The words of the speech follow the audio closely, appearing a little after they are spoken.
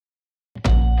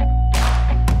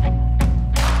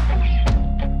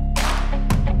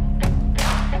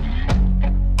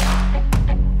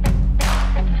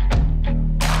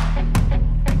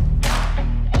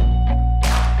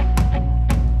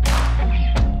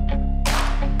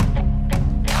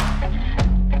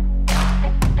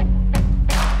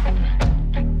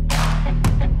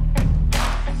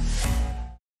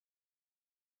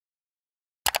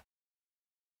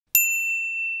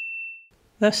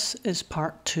This is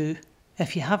part 2.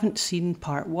 If you haven't seen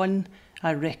part 1,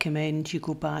 I recommend you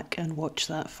go back and watch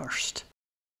that first.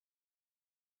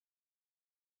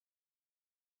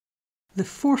 The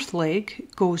fourth leg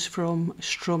goes from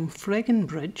Stroamfreggan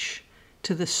Bridge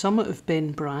to the summit of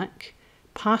Ben Brack,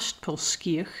 past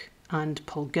Pulskeach and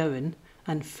Pulgowan,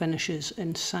 and finishes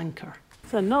in Sanquhar.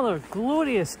 It's another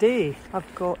glorious day.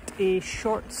 I've got a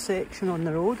short section on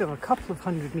the road of a couple of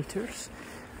 100 metres,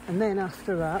 and then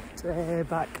after that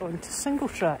back onto single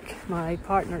track. My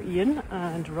partner Ian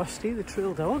and Rusty, the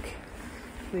trail dog,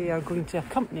 they are going to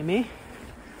accompany me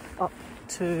up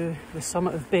to the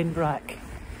summit of Ben Brack,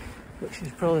 which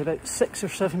is probably about 6 or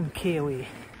 7k away.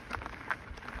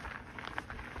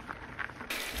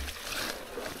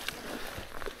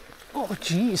 Oh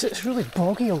geez, it's really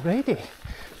boggy already.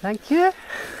 Thank you.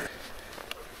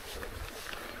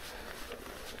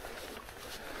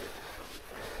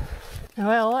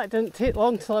 Well, that didn't take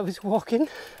long till I was walking.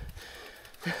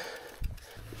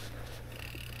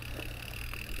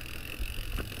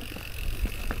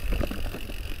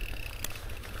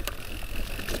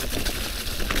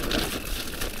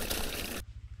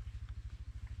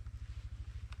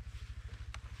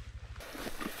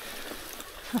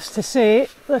 Has to say,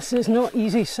 this is not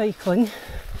easy cycling.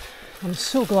 I'm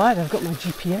so glad I've got my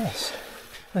GPS.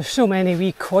 There's so many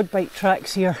wee quad bike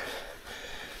tracks here.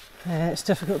 It's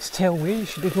difficult to tell where you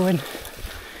should be going.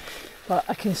 But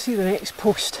I can see the next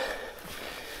post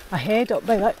ahead up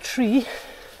by that tree.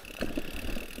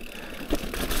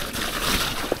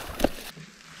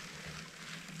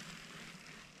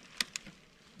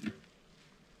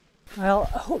 Well,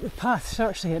 I hope the path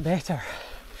starts to get better.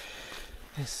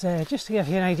 It's just to give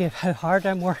you an idea of how hard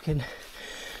I'm working.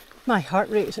 My heart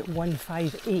rate is at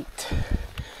 158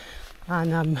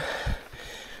 and I'm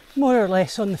more or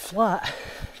less on the flat.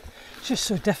 It's just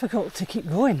so difficult to keep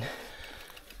going.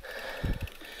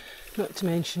 Not to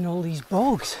mention all these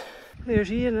bogs.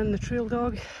 There's Ian and the trail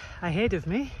dog ahead of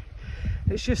me.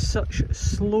 It's just such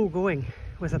slow going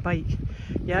with a bike.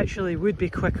 You actually would be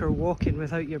quicker walking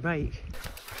without your bike.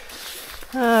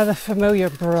 Ah, the familiar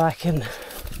bracken.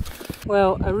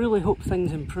 Well, I really hope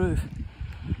things improve,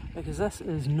 because this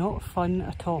is not fun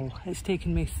at all. It's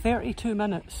taken me 32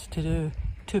 minutes to do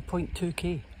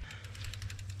 2.2k.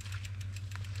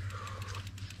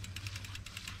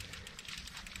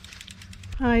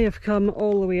 I have come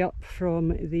all the way up from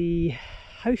the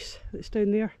house that's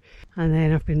down there, and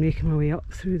then I've been making my way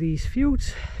up through these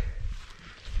fields,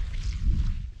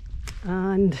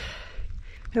 and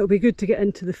it'll be good to get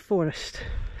into the forest.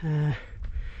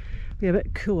 Be a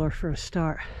bit cooler for a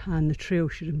start, and the trail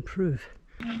should improve.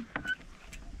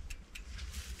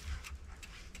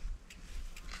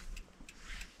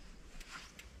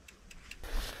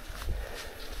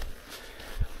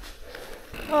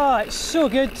 Oh, it's so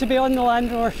good to be on the Land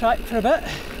Rover track for a bit.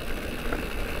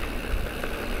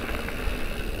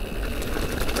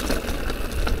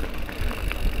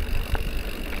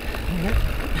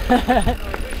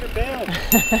 Where's your bell?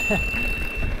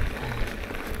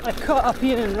 I caught up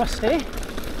Ian and Rusty,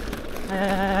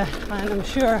 and I'm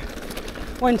sure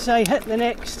once I hit the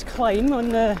next climb on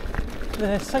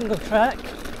the single track,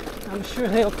 I'm sure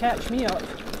they'll catch me up.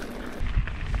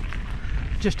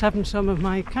 Just having some of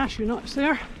my cashew nuts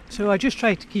there, so I just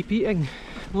try to keep eating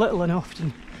little and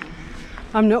often.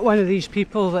 I'm not one of these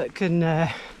people that can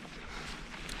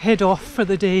head off for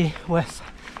the day with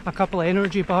a couple of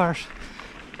energy bars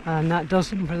and that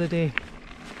does them for the day.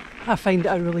 I find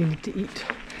that I really need to eat,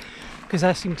 because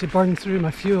I seem to burn through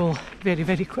my fuel very,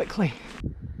 very quickly.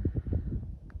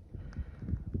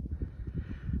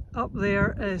 Up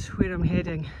there is where I'm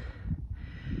heading.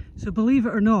 So believe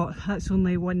it or not, that's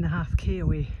only 1.5k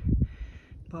away,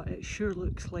 but it sure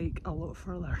looks like a lot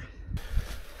further.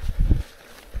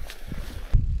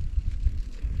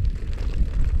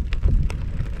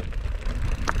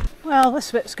 Well,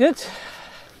 this bit's good.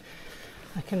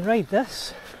 I can ride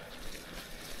this.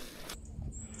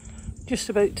 Just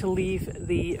about to leave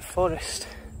the forest.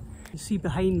 You can see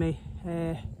behind me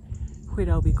where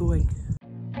I'll be going.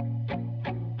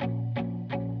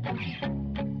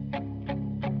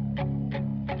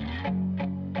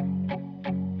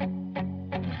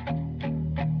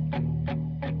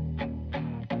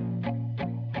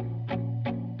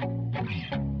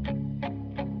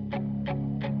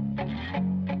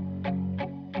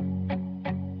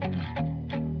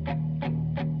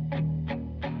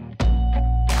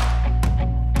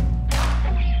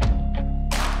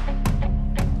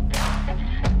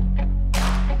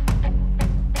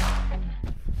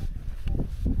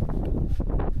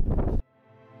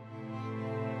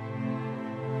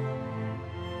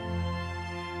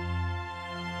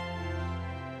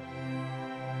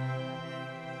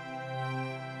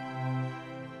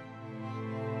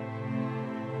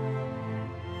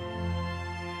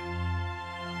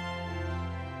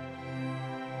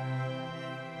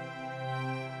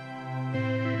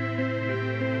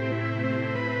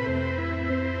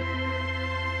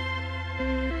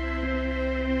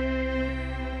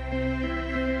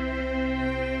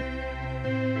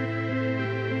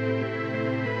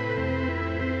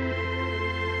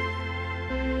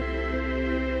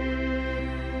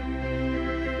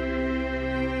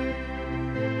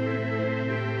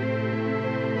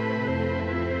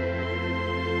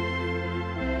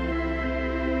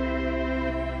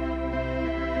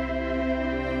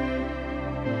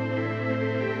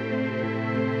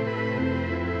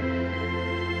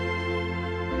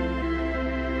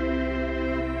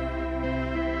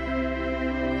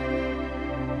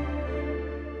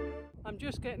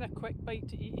 just getting a quick bite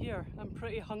to eat here. I'm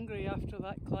pretty hungry after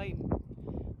that climb,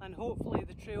 and hopefully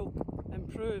the trail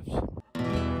improves.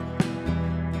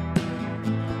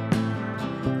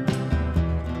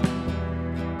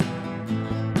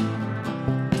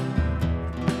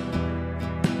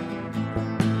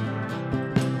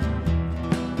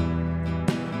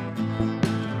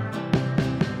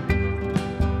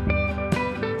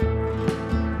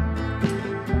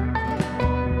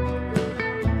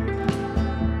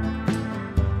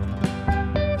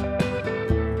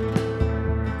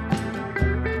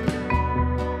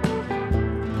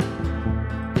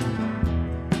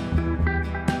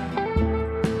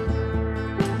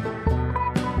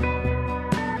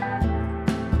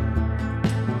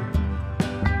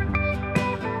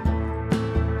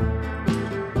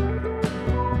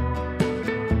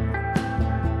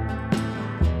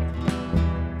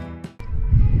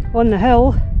 On the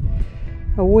hill,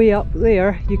 away up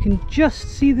there, you can just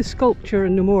see the sculpture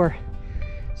and no more.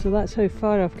 So that's how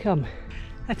far I've come.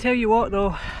 I tell you what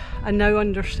though, I now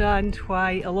understand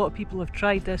why a lot of people have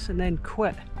tried this and then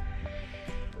quit.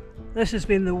 This has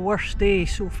been the worst day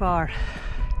so far,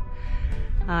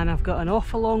 and I've got an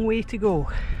awful long way to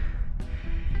go.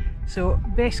 So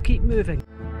best keep moving.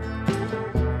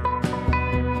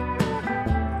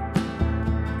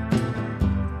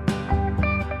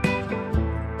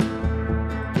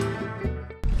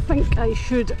 I think I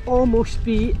should almost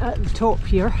be at the top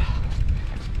here,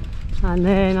 and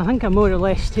then I think I'm more or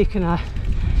less taking a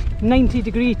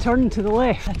 90-degree turn to the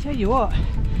left. I tell you what,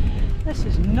 this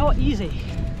is not easy.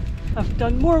 I've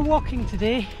done more walking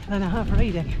today than I have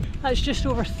riding. That's just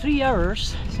over 3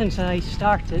 hours since I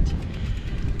started.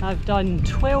 I've done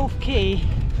 12k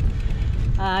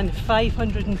and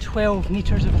 512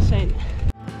 metres of ascent.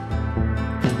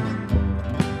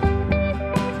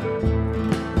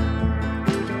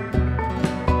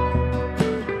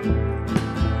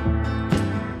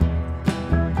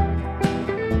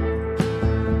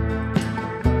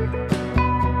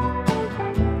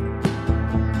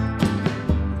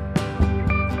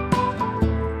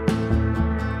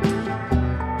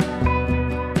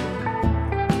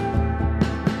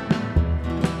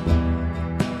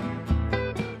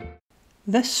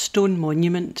 This stone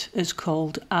monument is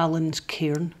called Allen's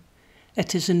Cairn.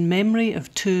 It is in memory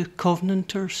of 2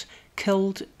 Covenanters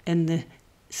killed in the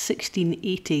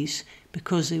 1680s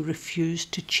because they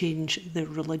refused to change their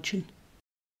religion.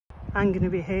 I'm going to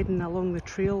be heading along the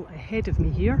trail ahead of me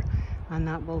here, and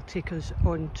that will take us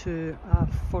onto a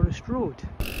forest road.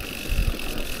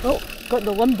 Oh, got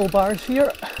the limbo bars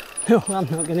here. No, I'm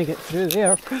not going to get through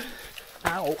there.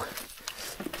 Ow.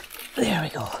 There we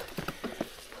go.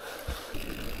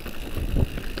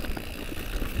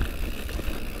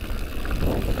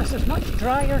 This is much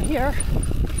drier here.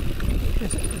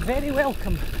 It's very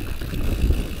welcome.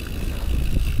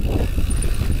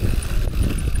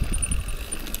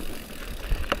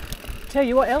 Tell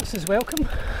you what else is welcome.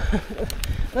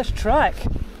 This track.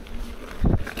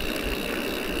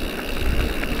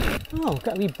 Oh,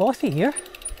 got a wee bothy here.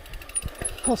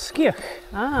 Oh, skier.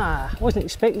 Ah, wasn't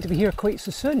expecting to be here quite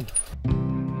so soon.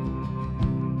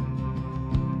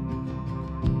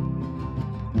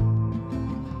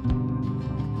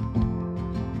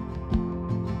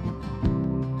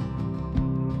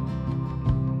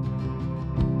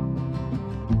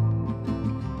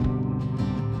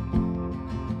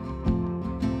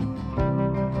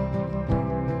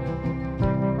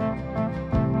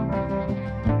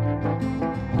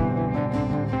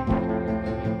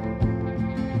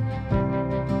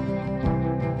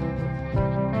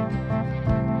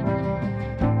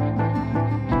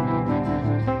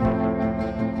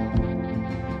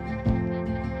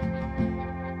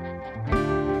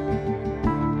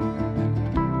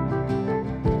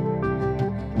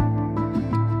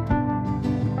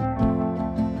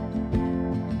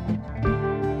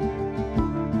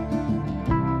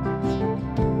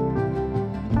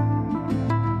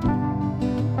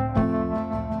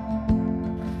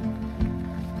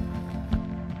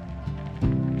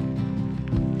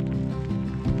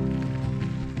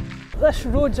 This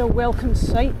road's a welcome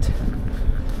sight.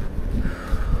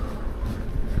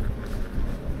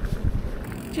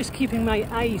 Just keeping my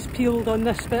eyes peeled on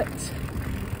this bit.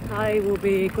 I will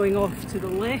be going off to the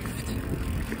left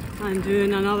and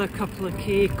doing another couple of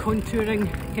K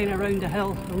contouring kind of around a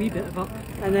hill, a wee bit of up,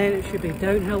 and then it should be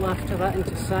downhill after that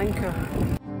into Sanker.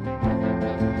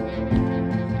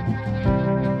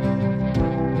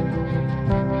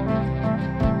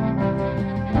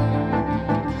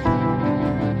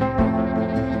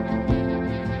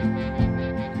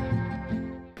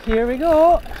 Here we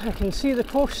go. I can see the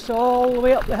coast all the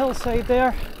way up the hillside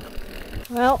there.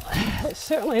 Well, it's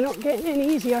certainly not getting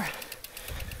any easier.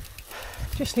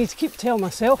 Just need to keep telling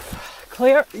myself,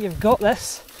 Claire, you've got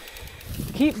this.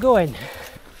 Keep going.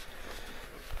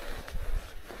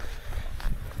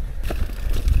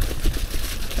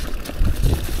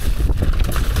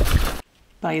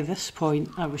 By this point,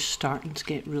 I was starting to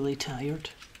get really tired.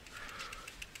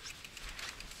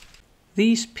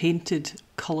 These painted,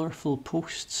 colourful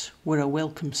posts were a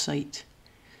welcome sight.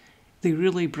 They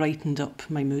really brightened up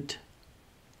my mood.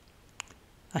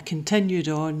 I continued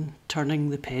on, turning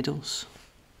the pedals.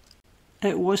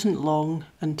 It wasn't long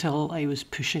until I was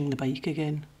pushing the bike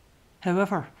again.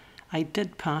 However, I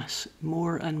did pass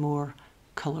more and more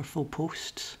colourful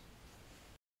posts.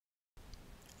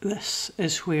 This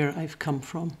is where I've come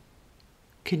from.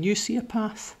 Can you see a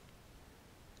path?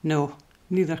 No,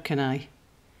 neither can I.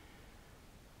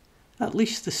 At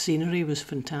least the scenery was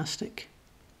fantastic.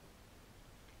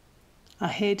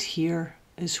 Ahead here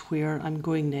is where I'm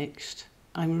going next.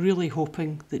 I'm really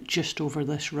hoping that just over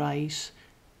this rise,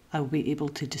 I'll be able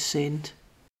to descend.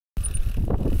 I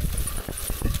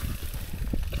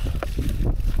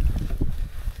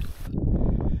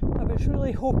was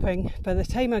really hoping by the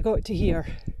time I got to here,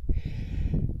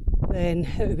 then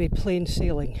it would be plain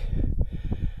sailing.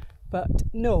 But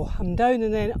no, I'm down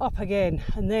and then up again,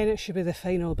 and then it should be the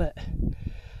final bit.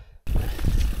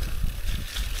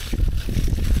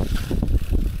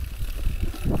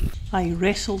 I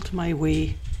wrestled my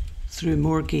way through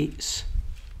more gates.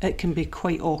 It can be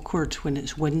quite awkward when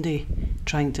it's windy,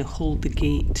 trying to hold the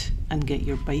gate and get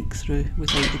your bike through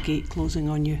without the gate closing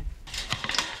on you.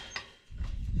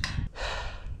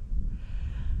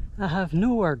 I have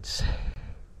no words.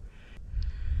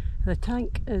 The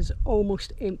tank is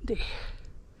almost empty.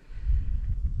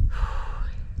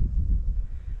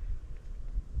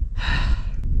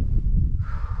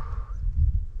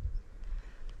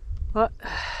 But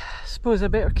I suppose I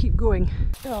better keep going.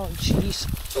 Oh jeez.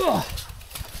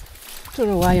 Don't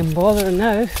know why I'm bothering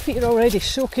now. Feet are already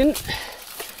soaking. You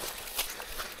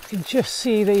can just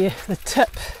see the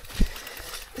tip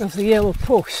of the yellow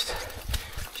post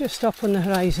just up on the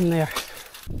horizon there.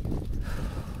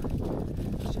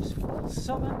 It's just full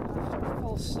summit after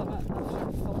full summit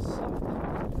after full summit.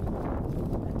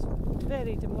 It's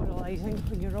very demoralising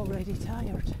when you're already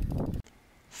tired.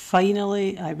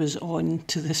 Finally, I was on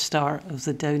to the start of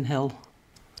the downhill.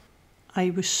 I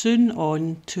was soon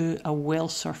on to a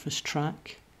well-surfaced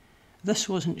track. This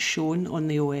wasn't shown on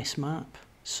the OS map,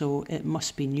 so it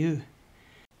must be new.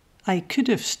 I could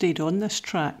have stayed on this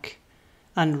track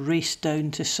and raced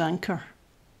down to Sanker.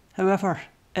 However,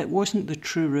 it wasn't the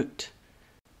true route.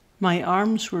 My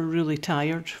arms were really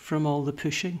tired from all the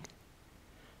pushing.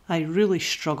 I really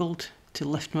struggled to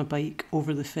lift my bike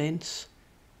over the fence.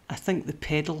 I think the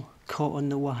pedal caught on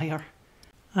the wire.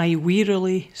 I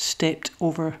wearily stepped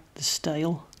over the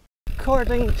stile.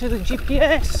 According to the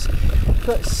GPS,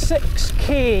 got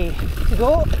 6k to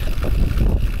go.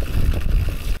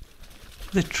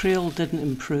 The trail didn't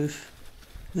improve.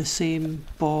 The same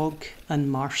bog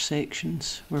and marsh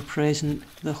sections were present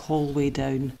the whole way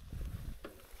down.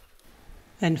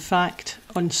 In fact,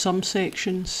 on some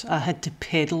sections I had to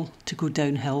pedal to go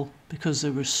downhill because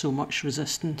there was so much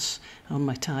resistance on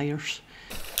my tyres.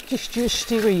 Just you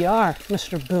stay where you are,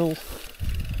 Mr. Bull.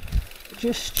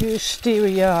 Just you stay where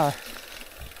you are.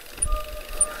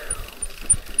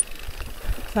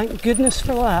 Thank goodness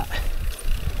for that.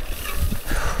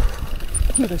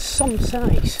 He was some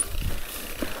size.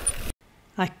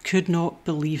 I could not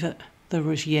believe it. There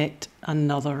was yet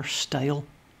another stile.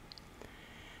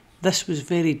 This was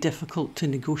very difficult to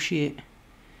negotiate.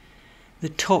 The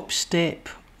top step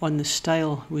on the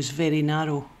stile was very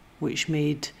narrow, which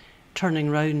made turning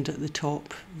round at the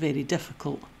top very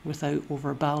difficult without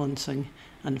overbalancing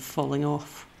and falling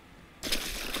off.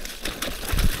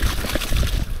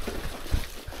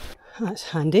 That's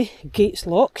handy. Gate's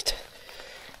locked.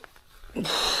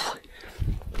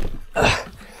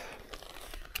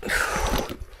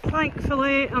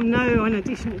 Thankfully, I'm now on a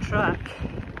decent track.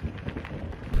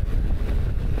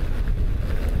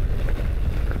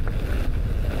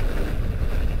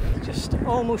 Just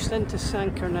almost into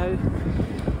Sanker now.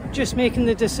 Just making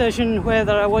the decision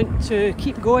whether I want to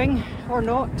keep going or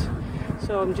not.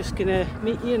 So I'm just going to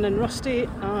meet Ian and Rusty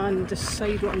and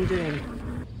decide what I'm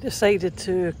doing. Decided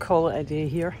to call it a day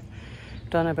here.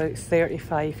 Done about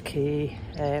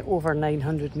 35k, over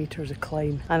 900 metres of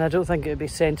climb, and I don't think it would be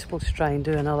sensible to try and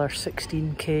do another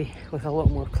 16k with a lot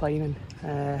more climbing.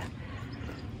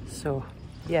 So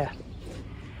yeah,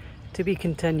 to be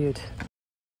continued.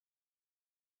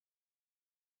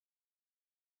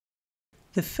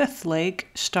 The fifth leg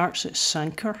starts at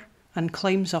Sanker and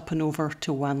climbs up and over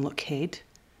to Wanlock Head.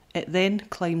 It then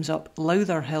climbs up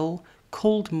Lowther Hill,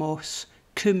 Cold Moss,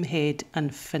 Coombe Head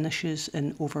and finishes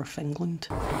in Overfingland.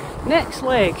 Next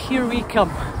leg, here we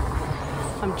come.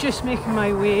 I'm just making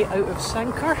my way out of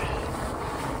Sanker.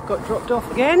 Got dropped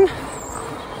off again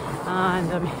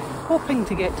and I'm hoping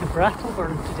to get to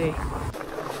Brattleburn today.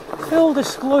 Full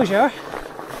disclosure,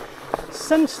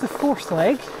 since the fourth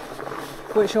leg,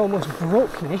 which almost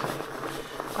broke me,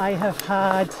 I have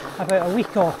had about a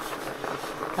week off.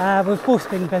 We've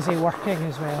both been busy working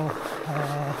as well,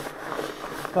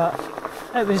 but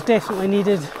it was definitely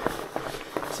needed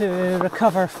to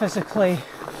recover physically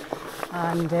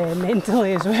and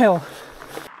mentally as well.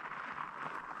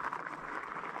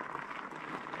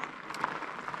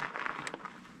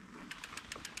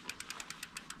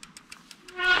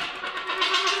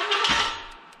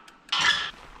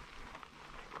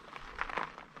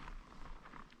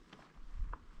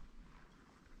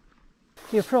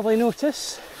 You'll probably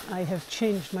notice I have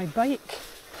changed my bike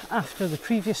after the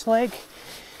previous leg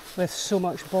with so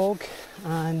much bog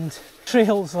and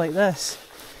trails like this.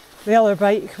 The other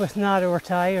bike with narrower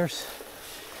tyres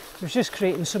was just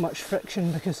creating so much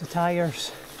friction because the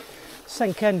tyres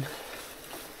sink in.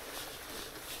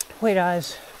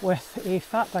 Whereas with a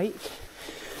fat bike,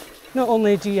 not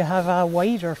only do you have a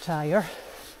wider tyre,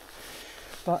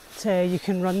 but you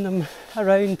can run them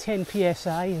around 10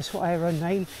 psi is what I run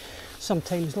mine,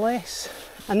 sometimes less.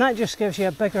 And that just gives you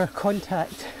a bigger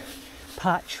contact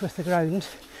patch with the ground,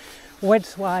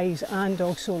 width-wise and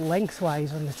also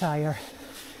lengthwise on the tyre.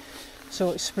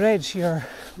 So it spreads your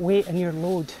weight and your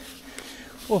load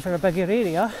over a bigger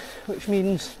area, which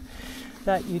means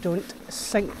that you don't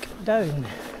sink down.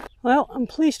 Well, I'm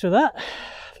pleased with that.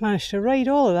 Managed to ride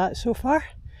all of that so far.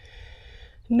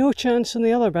 No chance on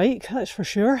the other bike, that's for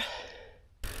sure.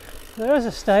 There is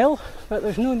a stile, but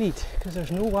there's no need because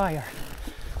there's no wire.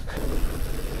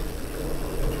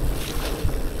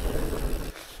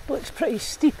 Looks pretty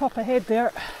steep up ahead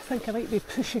there. I think I might be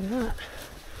pushing that.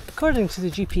 According to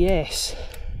the GPS,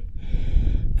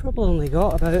 probably only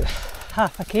got about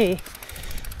half a k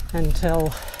until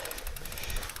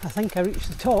I think I reach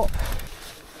the top.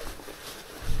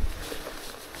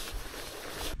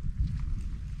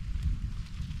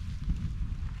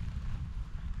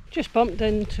 Just bumped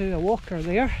into a walker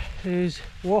there who's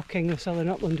walking the Southern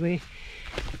Upland Way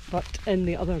but in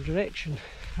the other direction,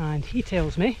 and he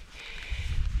tells me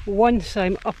once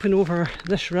I'm up and over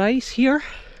this rise here,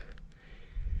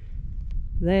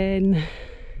 then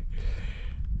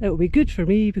it'll be good for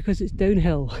me because it's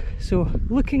downhill. So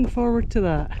looking forward to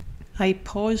that. I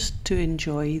paused to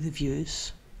enjoy the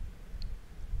views.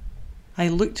 I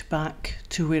looked back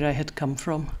to where I had come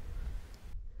from.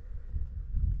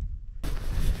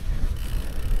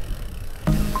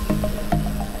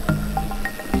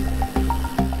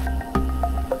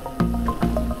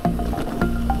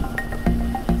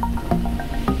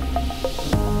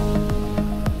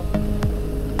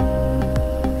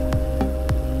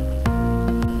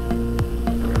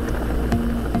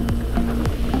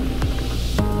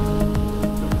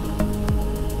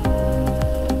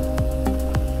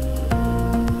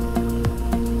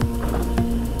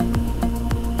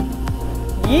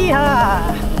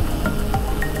 Yeehaw!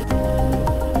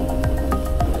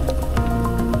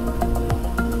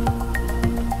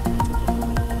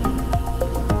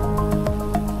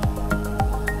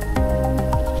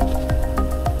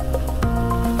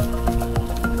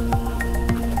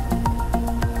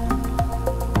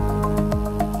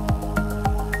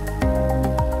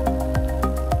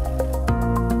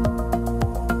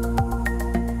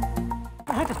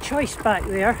 I had a choice back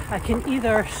there. I can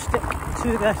either stick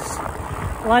to this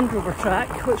Land Rover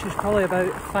track, which is probably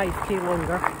about 5k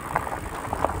longer,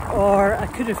 or I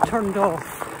could have turned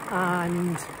off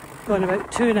and gone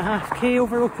about 2.5k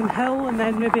over open hill and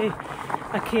then maybe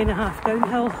a k.5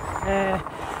 downhill.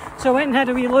 So I went and had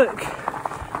a wee look,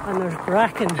 and there's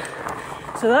bracken.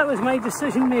 So that was my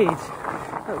decision made.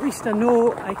 At least I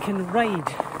know I can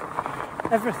ride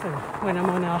everything when I'm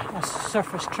on a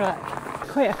surface track.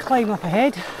 Quite a climb up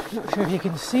ahead, not sure if you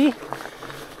can see,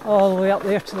 all the way up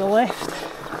there to the left.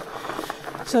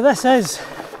 So this is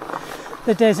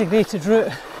the designated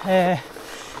route. I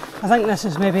think this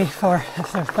is maybe for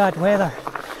if there's bad weather.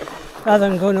 Rather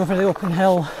than going over the open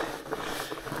hill,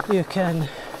 you can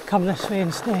come this way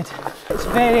instead. It's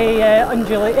very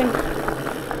undulating,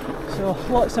 so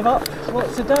lots of up,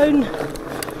 lots of down.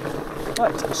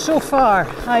 But so far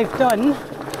I've done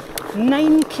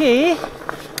 9k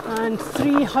and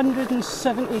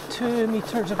 372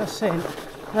 metres of ascent.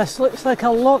 This looks like a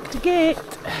locked gate.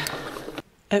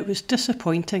 It was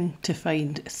disappointing to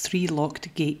find 3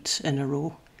 locked gates in a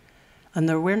row. and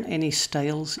there weren't any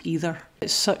stiles either.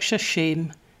 It's such a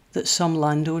shame that some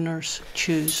landowners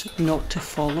choose not to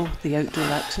follow the outdoor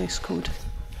access code.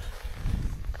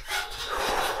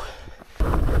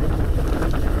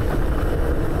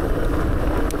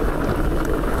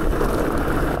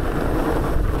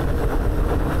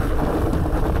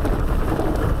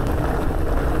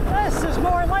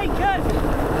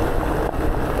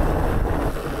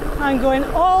 I'm going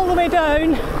all the way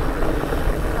down,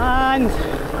 and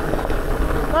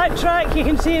that track you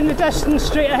can see in the distance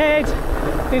straight ahead,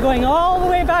 be going all the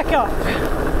way back up.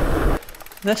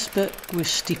 This bit was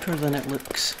steeper than it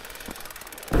looks.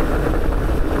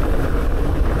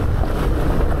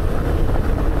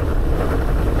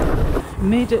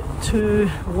 Made it to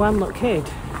Wanlock Head,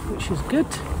 which is good.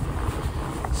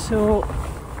 So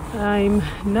I'm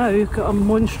now got a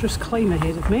monstrous climb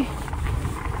ahead of me.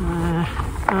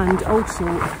 And also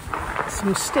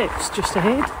some steps just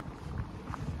ahead.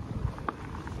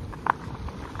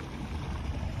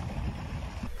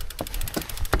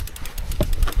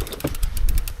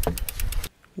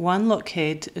 Wanlock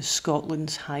Head is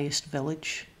Scotland's highest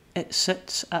village. It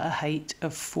sits at a height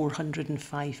of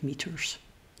 405 metres.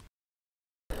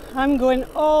 I'm going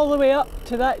all the way up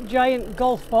to that giant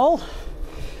golf ball,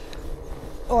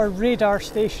 or radar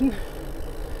station.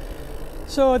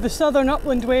 So the Southern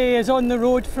Upland Way is on the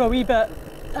road for a wee bit,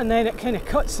 and then it kind of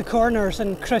cuts the corners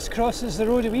and crisscrosses the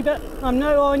road a wee bit. I'm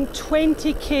now on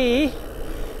 20k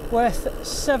with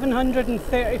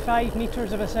 735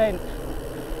 metres of ascent.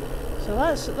 So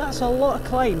that's a lot of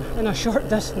climb in a short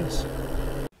distance.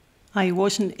 I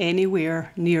wasn't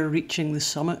anywhere near reaching the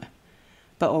summit,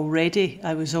 but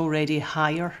I was already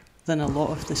higher than a lot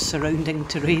of the surrounding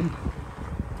terrain.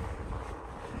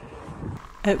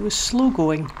 It was slow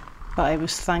going, but I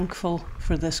was thankful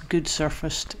for this good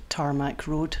surfaced tarmac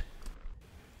road.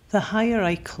 The higher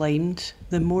I climbed,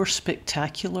 the more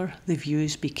spectacular the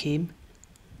views became.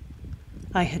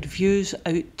 I had views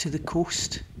out to the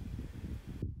coast.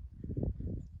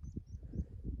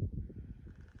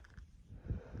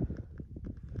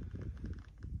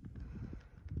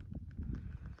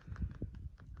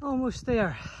 Almost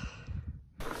there.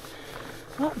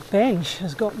 That bench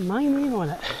has got my name on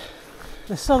it.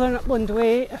 The Southern Upland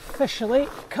Way officially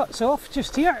cuts off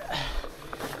just here.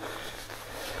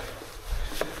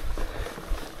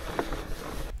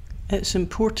 It's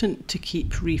important to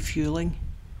keep refuelling.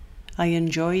 I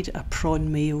enjoyed a prawn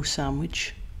mayo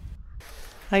sandwich.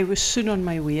 I was soon on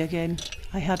my way again.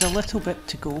 I had a little bit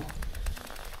to go.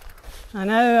 I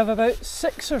now have about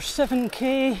 6 or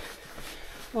 7k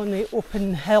on the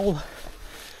open hill,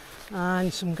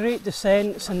 and some great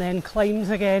descents and then climbs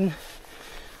again.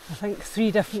 I think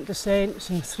 3 different descents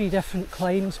and 3 different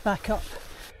climbs back up.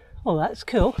 Oh, that's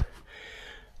cool.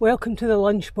 Welcome to the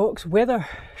Lunchbox Weather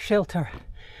Shelter,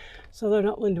 Southern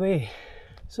Upland Way.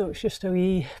 So it's just a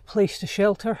wee place to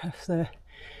shelter if the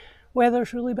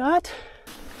weather's really bad.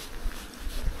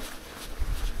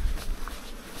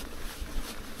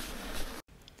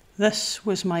 This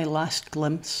was my last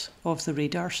glimpse of the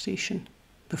radar station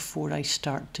before I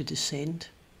start to descend.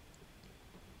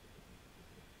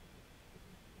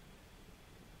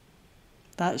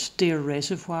 That's Dare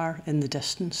Reservoir in the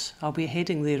distance. I'll be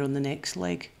heading there on the next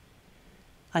leg.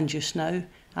 And just now,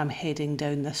 I'm heading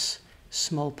down this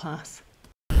small path.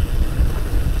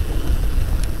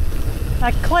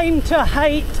 I climbed to a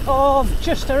height of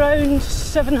just around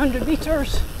 700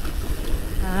 metres.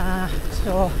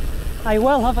 So I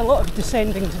will have a lot of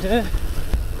descending to do.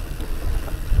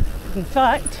 In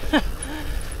fact,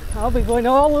 I'll be going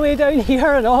all the way down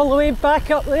here and all the way back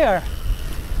up there.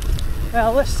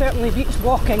 Well, this certainly beats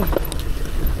walking.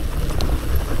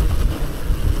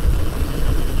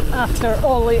 After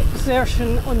all the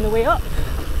exertion on the way up,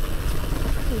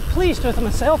 I'm pleased with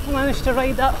myself. I managed to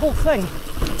ride that whole thing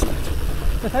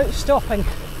without stopping,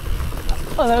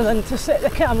 other than to set the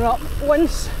camera up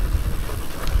once.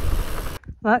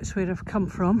 That's where I've come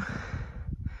from.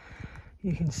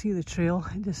 You can see the trail.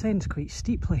 It descends quite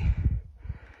steeply.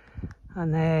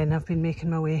 And then I've been making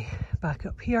my way back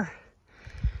up here.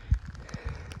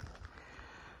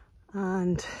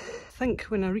 And I think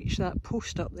when I reach that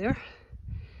post up there,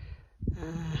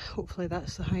 hopefully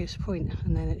that's the highest point,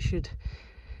 and then it should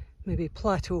maybe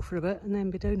plateau for a bit and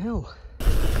then be downhill.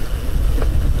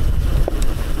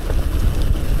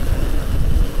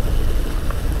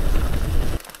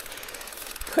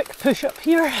 Quick push up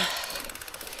here.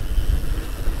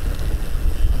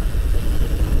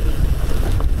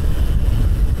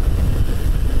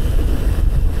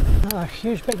 Another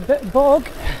huge big bit of bog.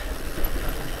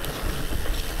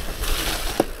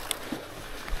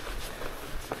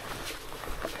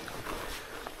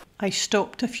 I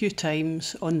stopped a few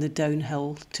times on the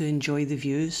downhill to enjoy the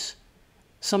views.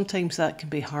 Sometimes that can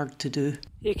be hard to do.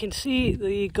 You can see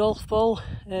the golf ball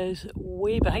is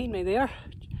way behind me there,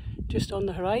 just on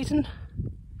the horizon.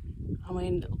 I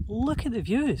mean, look at the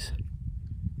views.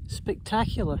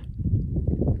 Spectacular.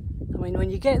 I mean, when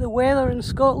you get the weather in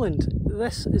Scotland,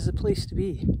 this is the place to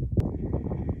be.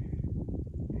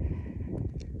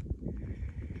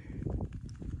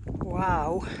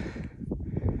 Wow.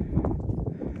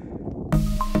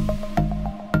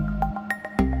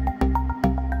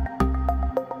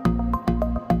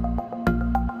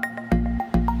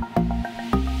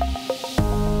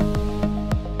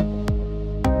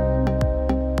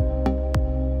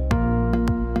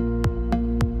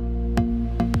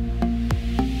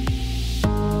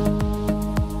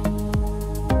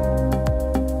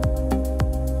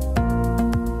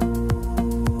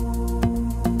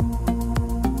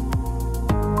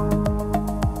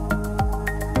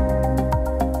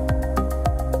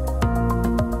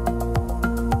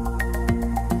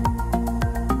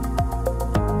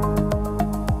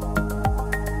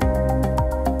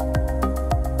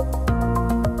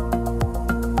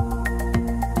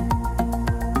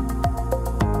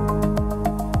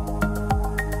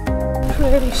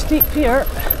 Very steep here.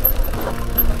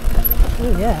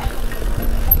 Oh yeah.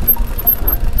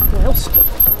 Well steep.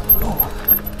 Oh.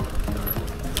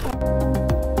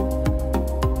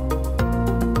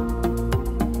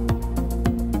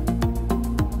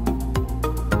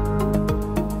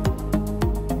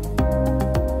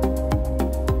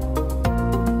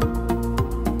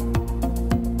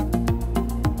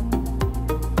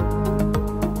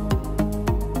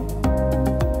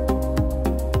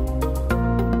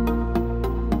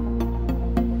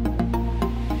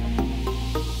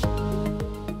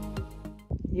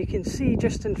 You can see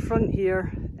just in front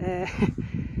here,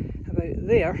 about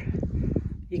there,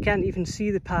 you can't even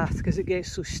see the path because it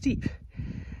gets so steep.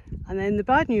 And then the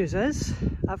bad news is,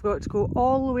 I've got to go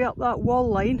all the way up that wall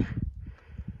line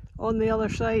on the other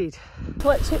side.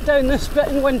 Let's get down this bit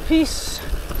in one piece.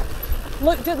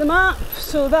 Looked at the map,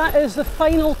 so that is the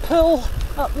final pull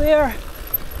up there,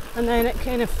 and then it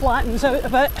kind of flattens out a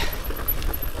bit.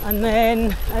 And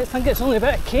then I think it's only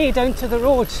about a K down to the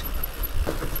road.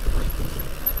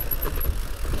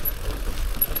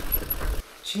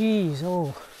 Jeez,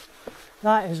 oh,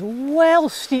 that is well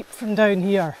steep from down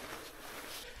here.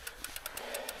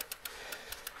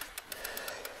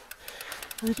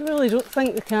 I really don't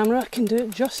think the camera can do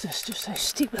it justice, just how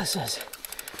steep this is.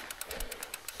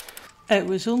 It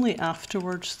was only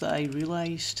afterwards that I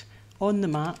realised on the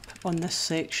map, on this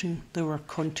section, there were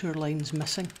contour lines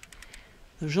missing.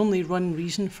 There's only one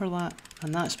reason for that,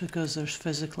 and that's because there's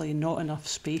physically not enough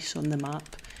space on the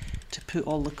map to put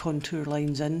all the contour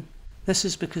lines in. This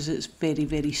is because it's very,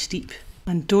 very steep,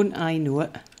 and don't I know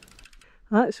it.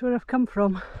 That's where I've come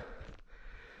from,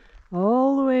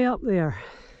 all the way up there.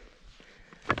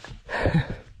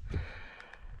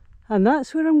 And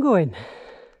that's where I'm going.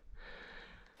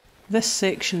 This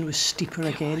section was steeper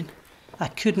again. I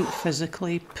couldn't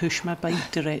physically push my bike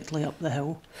directly up the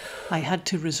hill. I had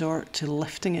to resort to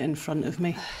lifting it in front of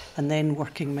me and then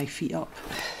working my feet up,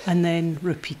 and then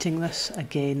repeating this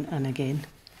again and again.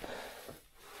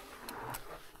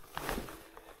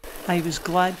 I was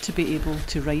glad to be able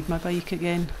to ride my bike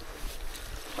again,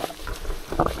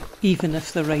 even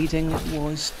if the riding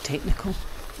was technical.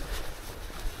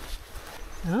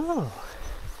 Oh,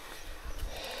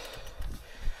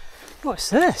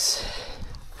 what's this?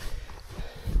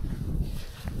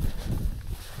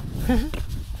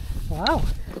 Wow.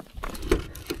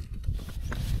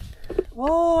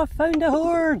 Oh, I found a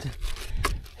hoard.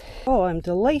 Oh, I'm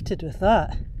delighted with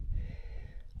that.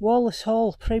 Wallace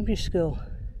Hall Primary School.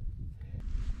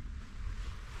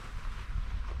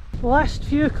 Last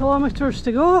few kilometres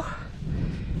to go.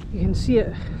 You can see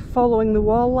it following the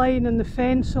wall line and the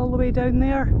fence all the way down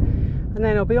there, and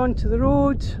then I'll be onto the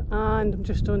road, and I'm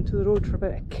just onto the road for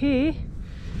about a K,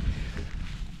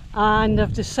 and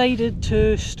I've decided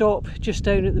to stop just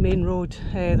down at the main road.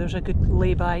 There's a good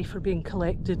lay-by for being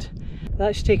collected.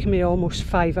 That's taken me almost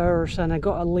 5 hours, and I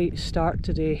got a late start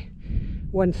today.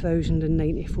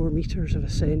 1,094 metres of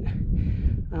ascent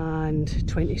and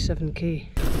 27k.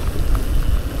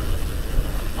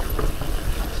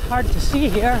 Hard to see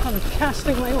here, I'm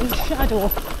casting my own shadow.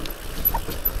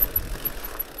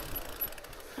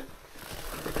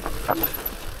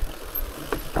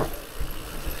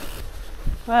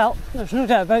 Well, there's no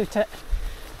doubt about it.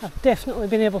 I've definitely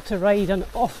been able to ride an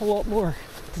awful lot more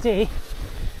today.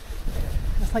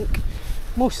 I think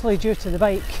mostly due to the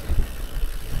bike.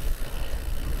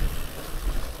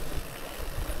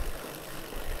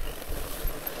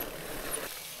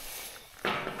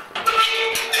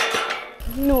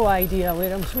 No idea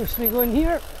where I'm supposed to be going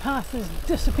here. Path has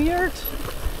disappeared.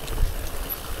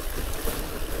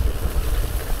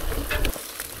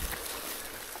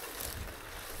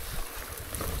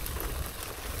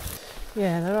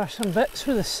 Yeah, there are some bits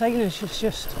where the signage is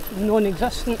just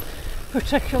non-existent,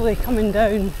 particularly coming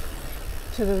down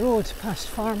to the road past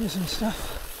farms and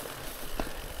stuff.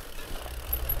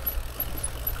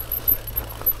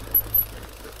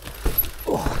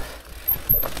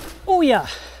 Oh yeah,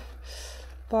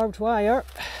 barbed wire.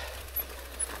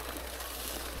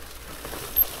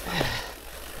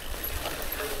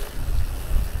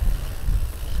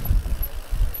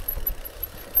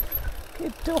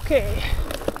 Good okay.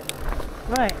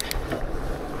 Right,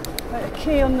 about a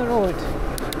K on the road.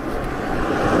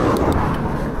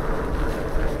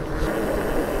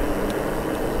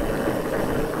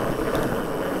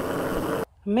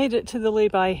 Made it to the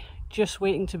lay-by, just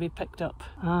waiting to be picked up,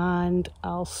 and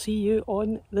I'll see you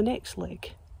on the next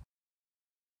leg.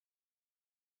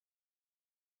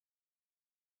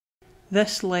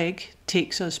 This leg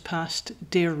takes us past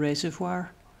Dare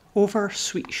Reservoir, over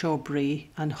Sweetshaw Brae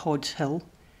and Hodds Hill.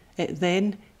 It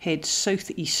then heads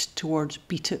southeast towards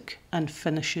Beatock and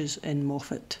finishes in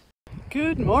Moffat.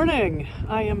 Good morning!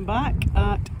 I am back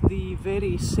at the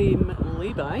very same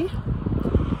lay-by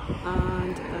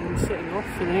and I'm setting off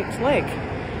for the next leg.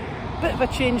 Bit of a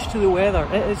change to the weather,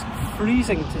 it is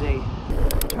freezing today.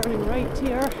 Turning right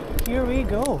here we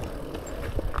go.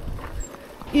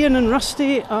 Ian and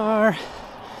Rusty are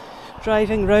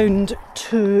driving round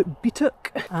to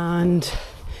Beatock and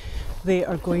they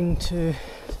are going to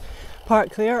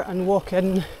park there and walk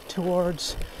in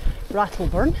towards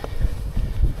Rattleburn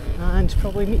and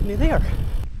probably meet me there.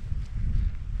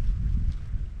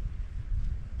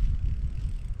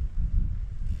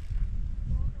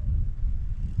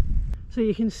 So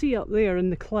you can see up there in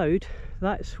the cloud,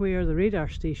 that's where the radar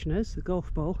station is, the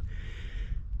golf ball.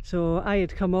 So I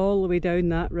had come all the way down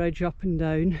that ridge, up and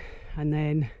down, and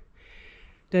then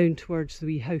down towards the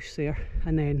wee house there,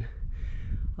 and then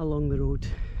along the road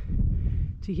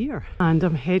to here. And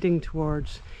I'm heading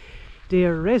towards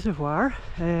Dare Reservoir.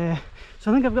 So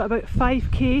I think I've got about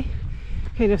 5k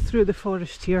kind of through the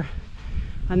forest here,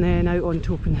 and then out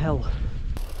onto open hill.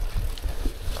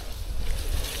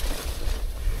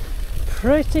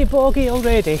 Pretty boggy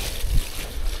already.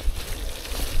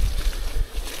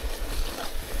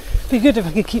 Be good if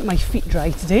I could keep my feet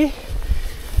dry today.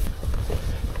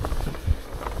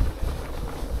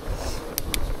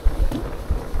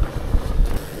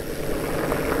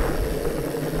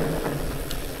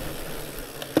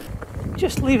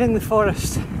 Just leaving the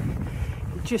forest.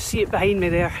 You just see it behind me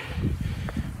there,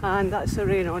 and that's the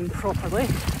rain on properly.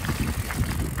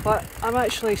 But I'm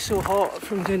actually so hot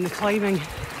from doing the climbing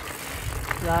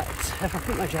that if I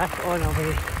put my jacket on I'll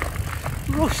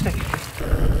be roasting.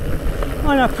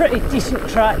 On a pretty decent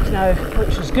track now,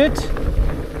 which is good.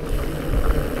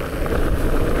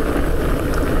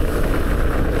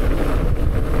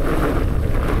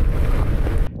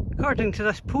 According to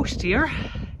this post here,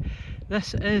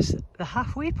 this is the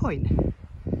halfway point.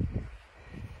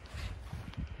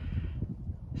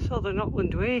 Southern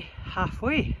Upland Way,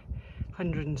 halfway,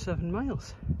 107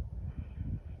 miles.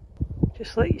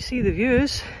 Just let you see the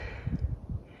views,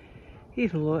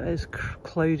 even though it is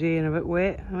cloudy and a bit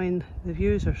wet, I mean the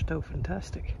views are still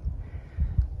fantastic.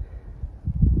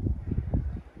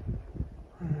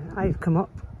 I've come up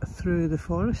through the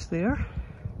forest there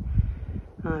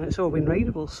and it's all been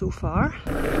rideable so far.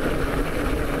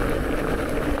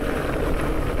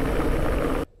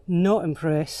 Not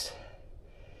impressed.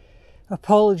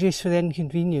 Apologies for the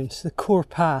inconvenience. The core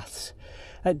paths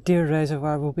at Dare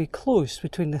Reservoir will be closed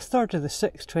between the 3rd of the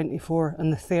 6th 24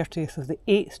 and the 30th of the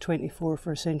 8th 24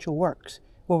 for essential works.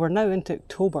 Well, we're now into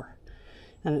October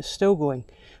and it's still going.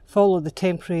 Follow the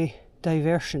temporary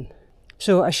diversion.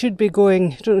 So I should be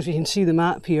going, I don't know if you can see the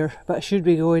map here, but I should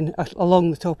be going along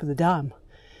the top of the dam.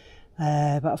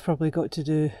 But I've probably got to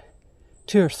do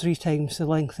 2 or 3 times the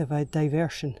length of a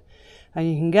diversion. And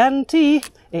you can guarantee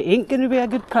it ain't going to be a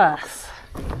good path.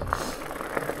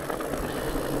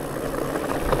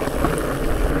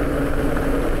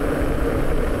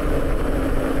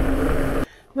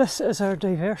 This is our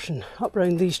diversion, up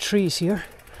round these trees here.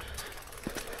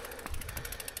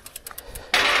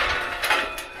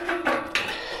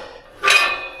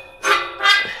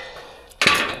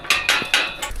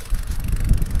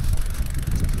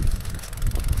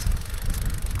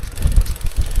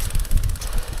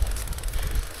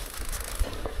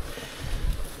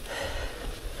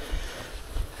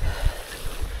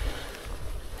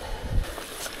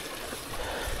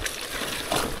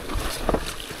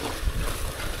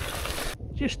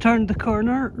 Just turned the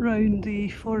corner round the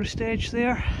forest edge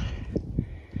there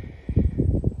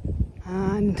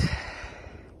and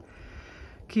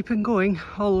keeping going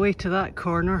all the way to that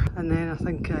corner, and then I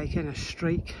think I kind of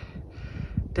strike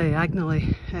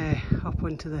diagonally up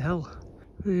onto the hill.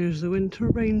 There's the wind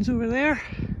turbines over there,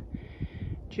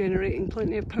 generating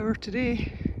plenty of power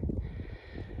today.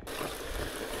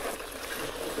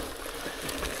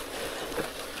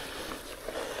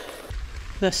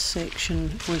 This section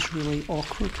was really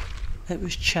awkward. It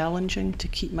was challenging to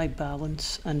keep my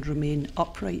balance and remain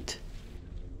upright.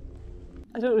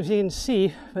 I don't know if you can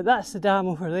see, but that's the dam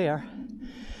over there.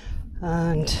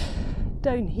 And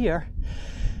down here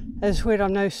is where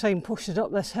I'm now signposted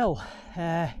up this hill.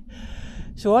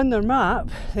 So on their map,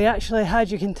 they actually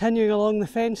had you continuing along the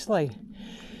fence line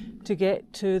to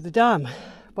get to the dam,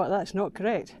 but that's not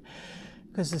correct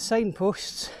because the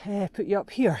signposts put you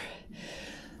up here.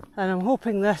 And I'm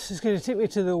hoping this is going to take me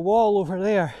to the wall over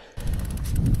there.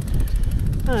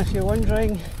 And if you're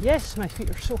wondering, yes, my feet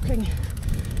are soaking.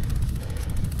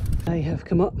 I have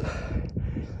come up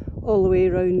all the way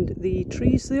around the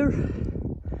trees there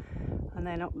and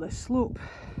then up this slope,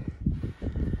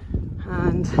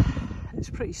 and it's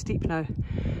pretty steep now.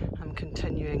 I'm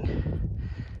continuing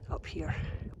up here.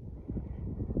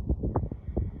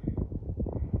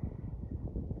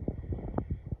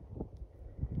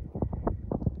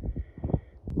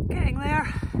 Getting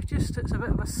there, just it's a bit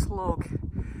of a slog,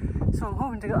 so I'm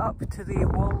hoping to get up to the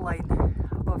wall line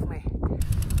above me.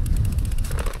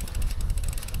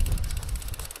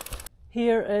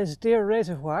 Here is Dare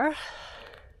Reservoir,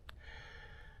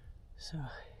 so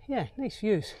yeah, nice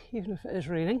views even if it is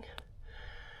raining.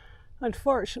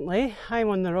 Unfortunately I'm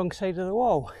on the wrong side of the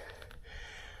wall,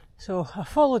 so I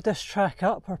followed this track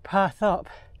up, or path up,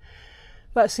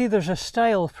 but see there's a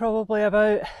stile probably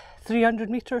about 300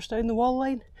 metres down the wall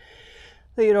line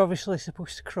that you're obviously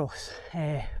supposed to cross,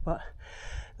 but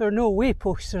there are no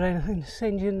wayposts or anything to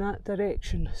send you in that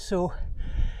direction. So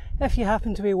if you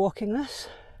happen to be walking this,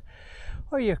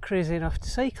 or you're crazy enough to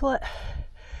cycle it,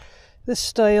 this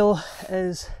stile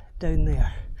is down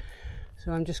there.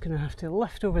 So I'm just going to have to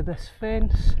lift over this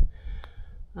fence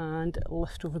and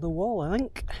lift over the wall, I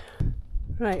think.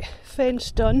 Right,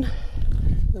 fence done.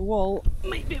 The wall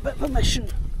might be a bit of a mission.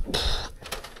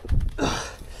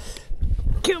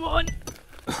 Come on!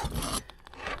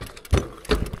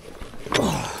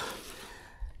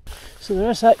 So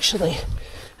there is actually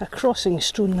a crossing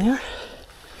stone there.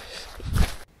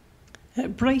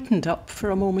 It brightened up for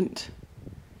a moment.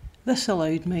 This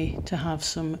allowed me to have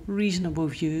some reasonable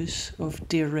views of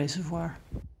Dare Reservoir,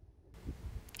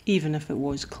 even if it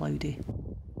was cloudy.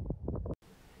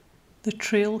 The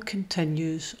trail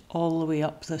continues all the way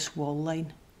up this wall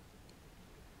line.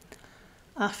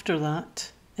 After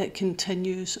that, it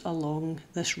continues along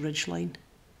this ridgeline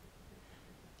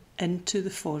into the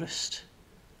forest,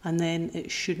 and then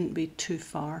it shouldn't be too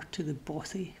far to the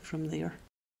bothy from there.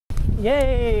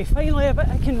 Yay! Finally a bit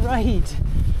I can ride!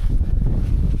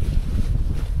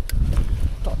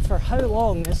 But for how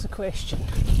long is the question?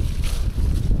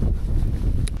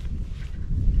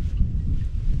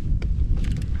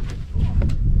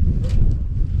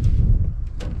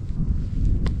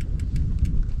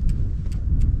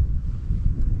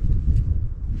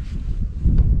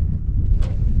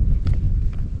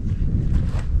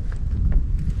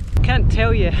 I can't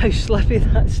tell you how slippy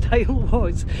that stile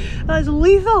was. That's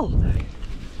lethal!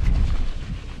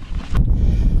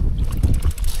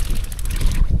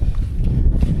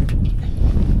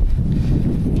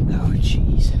 Oh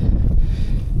jeez.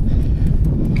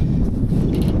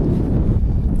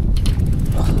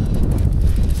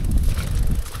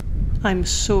 I'm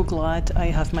so glad I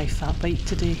have my fat bike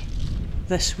today.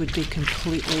 This would be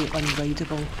completely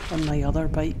unrideable on my other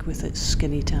bike with its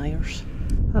skinny tyres.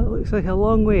 That looks like a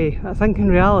long way. I think in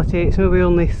reality it's maybe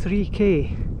only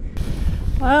 3k.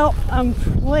 Well, I'm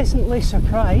pleasantly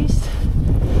surprised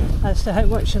as to how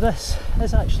much of this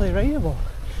is actually rideable.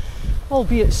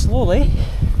 Albeit slowly,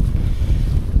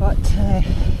 but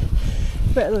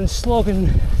better than slogging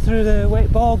through the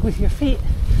wet bog with your feet.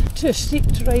 Too steep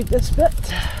to ride this bit.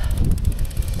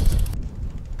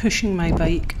 Pushing my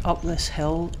bike up this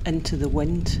hill into the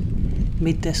wind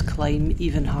made this climb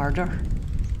even harder.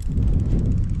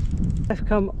 I've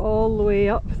come all the way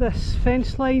up this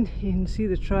fence line. You can see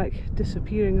the track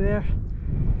disappearing there.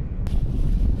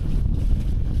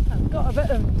 I've got a bit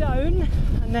of down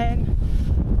and then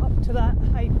up to that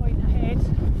high point ahead.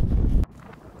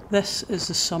 This is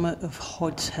the summit of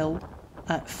Hod's Hill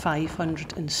at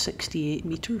 568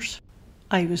 metres.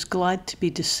 I was glad to be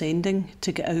descending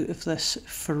to get out of this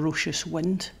ferocious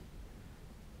wind.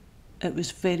 It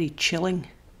was very chilling.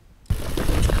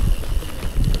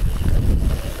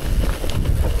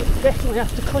 Definitely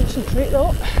have to concentrate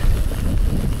though.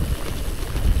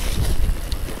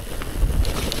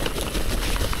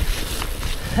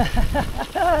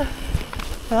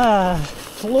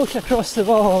 Float across the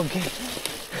bog.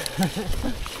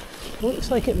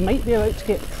 Looks like it might be about to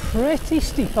get pretty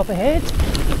steep up ahead.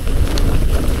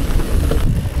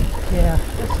 Yeah,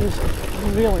 this is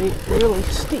really, really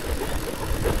steep.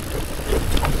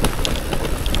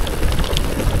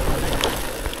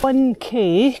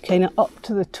 1k kind of up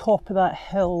to the top of that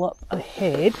hill up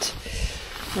ahead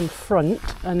in front,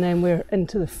 and then we're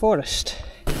into the forest.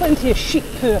 Plenty of sheep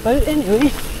poo about anyway.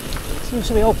 Seems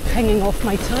to be all pinging off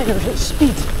my tyres at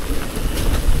speed.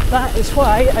 That is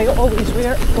why I always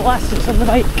wear glasses on the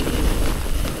bike.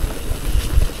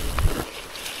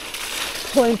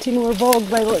 Plenty more bog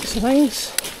by the looks of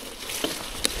things.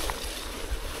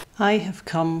 I have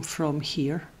come from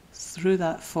here, through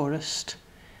that forest,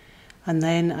 and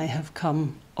then I have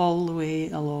come all the way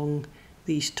along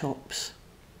these tops,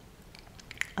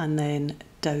 and then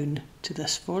down to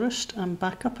this forest and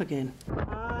back up again.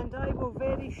 And I will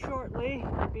very shortly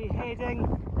be heading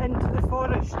into the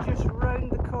forest just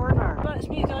round the corner. That's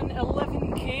me done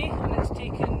 11k and it's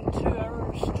taken 2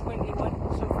 hours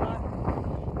 21 so far.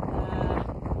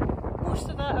 Most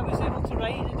of that I was able to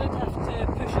ride. I did have to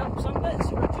push up some bits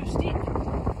that were too steep,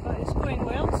 but it's going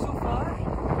well so far,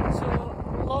 so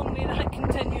long may that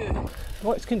continue.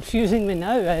 What's confusing me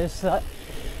now is that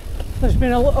there's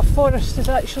been a lot of forest has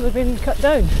actually been cut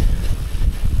down.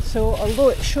 So although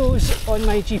it shows on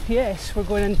my GPS we're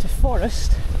going into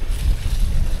forest,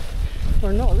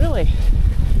 we're not really.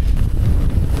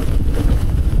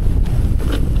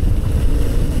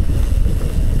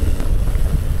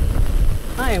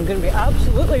 I am going to be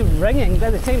absolutely ringing by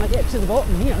the time I get to the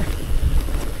bottom here.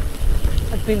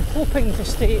 I've been hoping to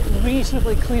stay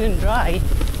reasonably clean and dry,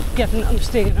 given that I'm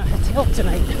staying in a hotel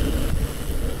tonight.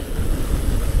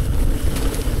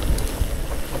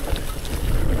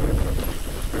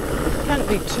 Can't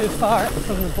be too far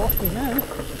from the bottom now.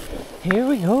 Here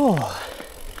we go.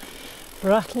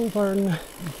 Rattleburn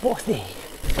Bothy.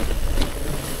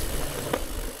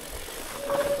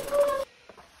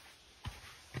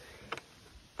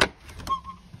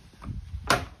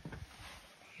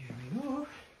 Here we go.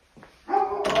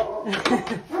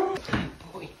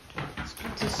 Boy, it's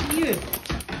good to see you.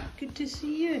 Good to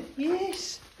see you.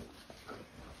 Yes.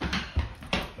 If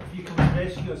you come and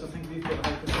rescue us, I think we've got a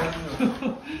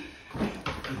hypothermia.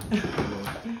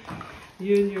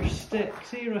 You and your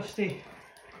sticks, eh, Rusty?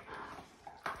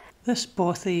 This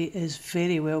bothy is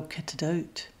very well kitted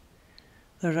out.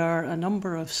 There are a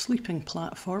number of sleeping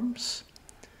platforms.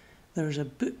 There's a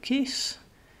bookcase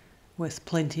with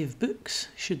plenty of books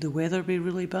should the weather be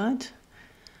really bad.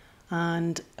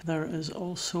 And there is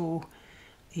also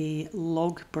a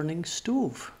log burning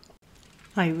stove.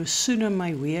 I was soon on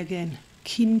my way again,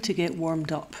 keen to get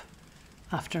warmed up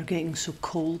after getting so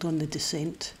cold on the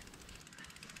descent.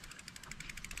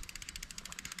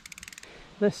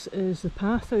 This is the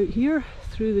path out here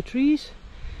through the trees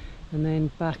and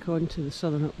then back onto the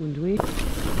Southern Upland Way.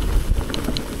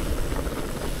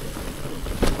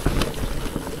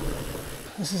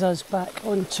 This is us back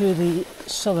onto the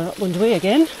Southern Upland Way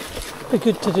again. Be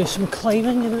good to do some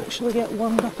climbing and actually get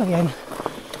warmed up again.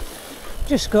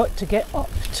 Just got to get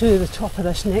up to the top of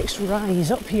this next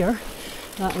rise up here.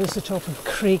 That was the top of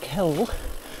Craig Hill,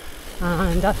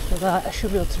 and after that I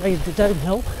should be able to ride the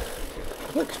downhill.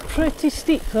 Looks pretty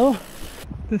steep though.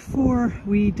 Before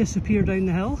we disappear down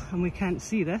the hill, and we can't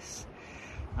see this,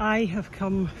 I have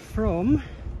come from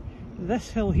this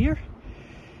hill here.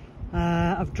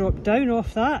 I've dropped down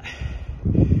off that,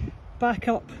 back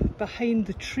up behind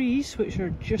the trees which are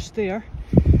just there,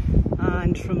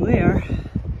 and from there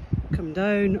come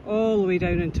down all the way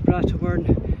down into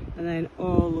Brattleburn and then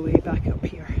all the way back up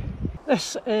here.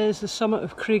 This is the summit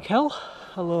of Craig Hill,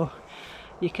 although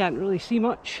you can't really see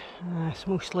much. It's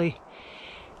mostly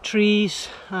trees,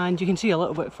 and you can see a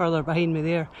little bit further behind me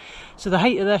there. So the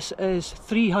height of this is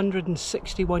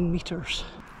 361 metres.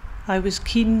 I was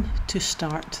keen to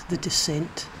start the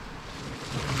descent.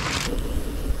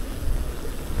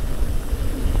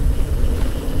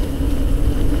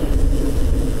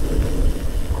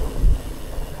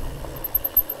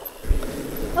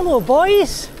 Hello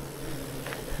boys!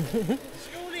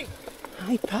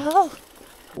 Hi pal!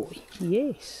 Oh,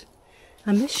 yes,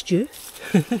 I missed you.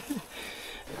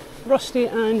 Rusty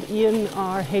and Ian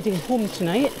are heading home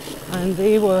tonight and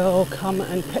they will come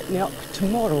and pick me up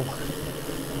tomorrow.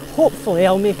 Hopefully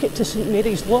I'll make it to St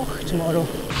Mary's Loch tomorrow.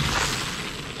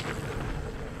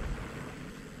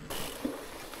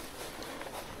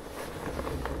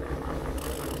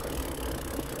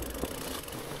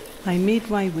 I made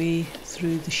my way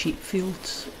through the sheep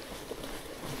fields.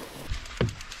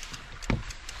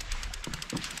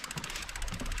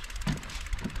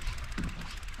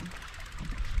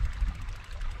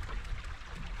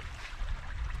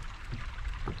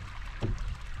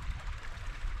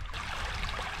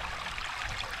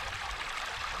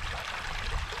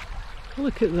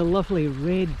 Look at the lovely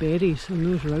red berries on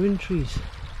those rowan trees.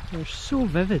 They're so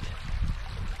vivid.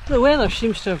 The weather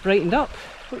seems to have brightened up,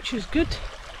 which is good.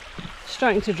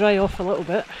 Starting to dry off a little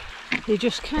bit. You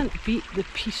just can't beat the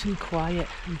peace and quiet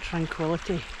and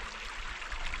tranquility.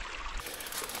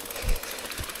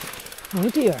 Oh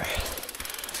dear,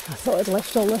 I thought I'd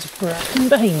left all this bracken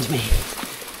behind me.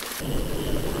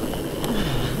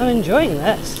 I'm enjoying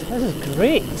this. This is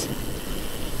great.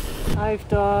 I've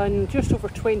done just over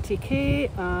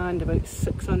 20k and about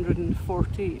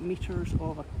 640 metres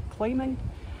of climbing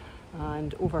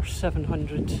and over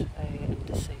 700 in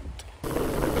descent.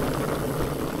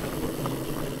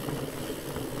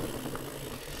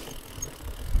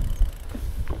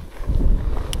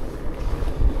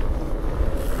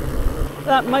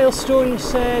 That milestone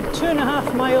said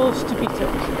 2.5 miles to beat it.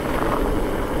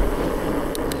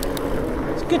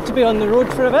 It's good to be on the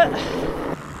road for a bit.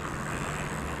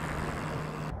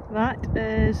 That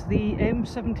is the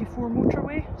M74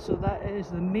 motorway, so that is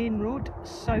the main road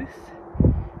south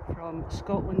from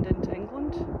Scotland into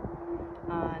England,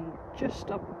 and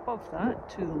just up above that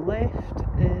to the left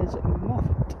is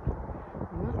Moffat,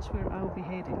 and that's where I'll be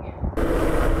heading.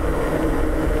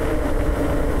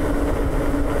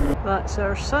 That's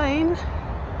our sign,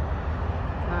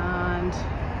 and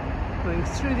going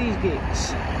through these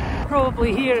gates.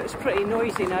 Probably here it's pretty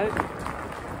noisy now.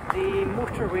 The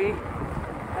motorway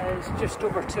is just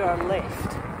over to our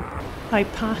left. I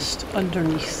passed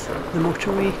underneath the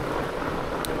motorway.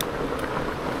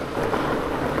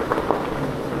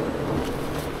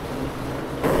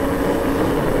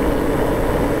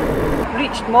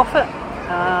 Reached Moffat.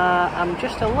 I'm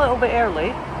just a little bit early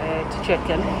to check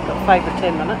in, got 5 or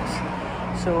 10 minutes.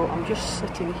 So I'm just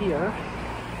sitting here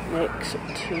next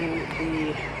to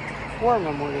the War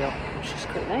Memorial, which is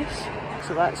quite nice.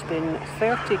 So that's been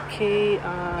 30k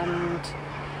and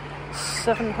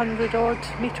 700 odd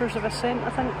metres of ascent, I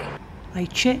think. I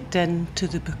checked in to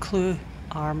the Buccleuch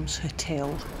Arms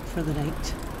Hotel for the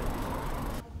night.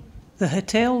 The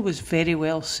hotel was very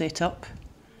well set up.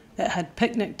 It had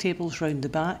picnic tables round the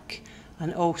back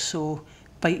and also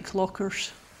bike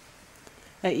lockers.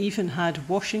 It even had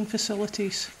washing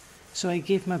facilities, so I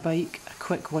gave my bike a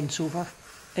quick once over.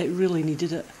 It really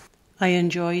needed it. I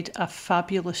enjoyed a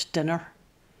fabulous dinner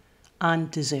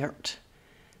and dessert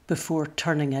before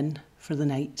turning in for the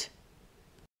night.